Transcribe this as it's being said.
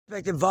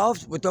Suspect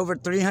involved with over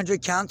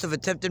 300 counts of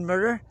attempted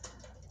murder.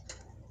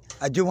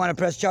 I do want to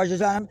press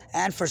charges on him,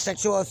 and for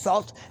sexual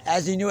assault,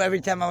 as he knew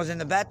every time I was in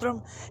the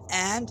bathroom,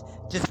 and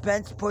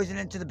dispensed poison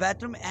into the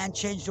bathroom, and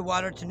changed the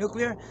water to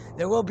nuclear.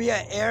 There will be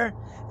an air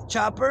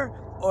chopper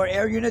or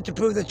air unit to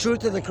prove the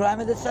truth of the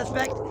crime of the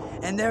suspect,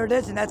 and there it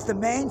is, and that's the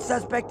main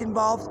suspect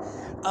involved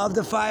of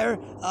the fire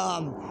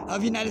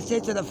of United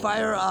States, of the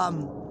fire,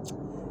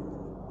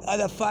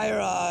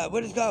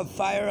 what is it called?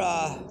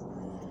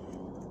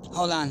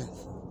 Hold on.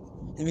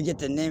 Let me get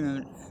the name of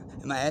it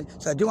in my head.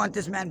 So I do want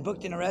this man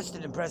booked and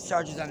arrested and press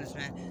charges on this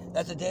man.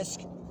 That's a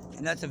disc,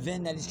 and that's a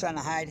VIN that he's trying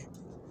to hide,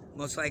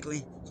 most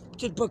likely.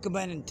 Just book him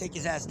in and take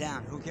his ass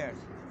down. Who cares?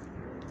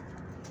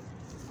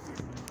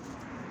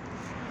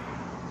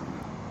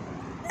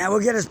 And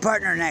we'll get his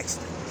partner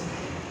next.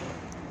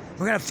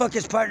 We're gonna fuck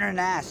his partner in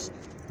the ass.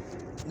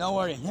 Don't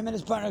worry. Him and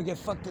his partner will get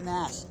fucked in the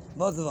ass.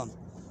 Both of them.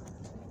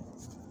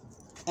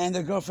 And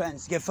their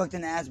girlfriends get fucked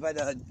in the ass by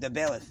the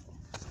bailiff.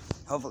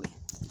 Hopefully.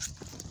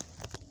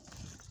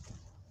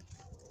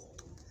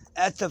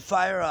 That's the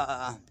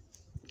fire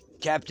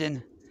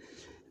captain,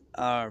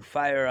 or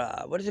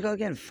fire, what is it called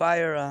again?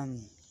 Fire,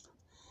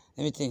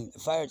 let me think.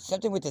 Fire,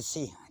 something with the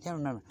C. I can't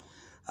remember.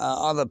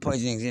 All the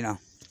poisonings, you know.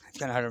 It's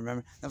kind of hard to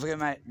remember. Don't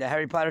forget the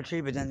Harry Potter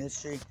tree, but then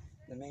this tree,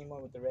 the main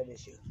one with the red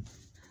issue.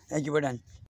 Thank you, we're done.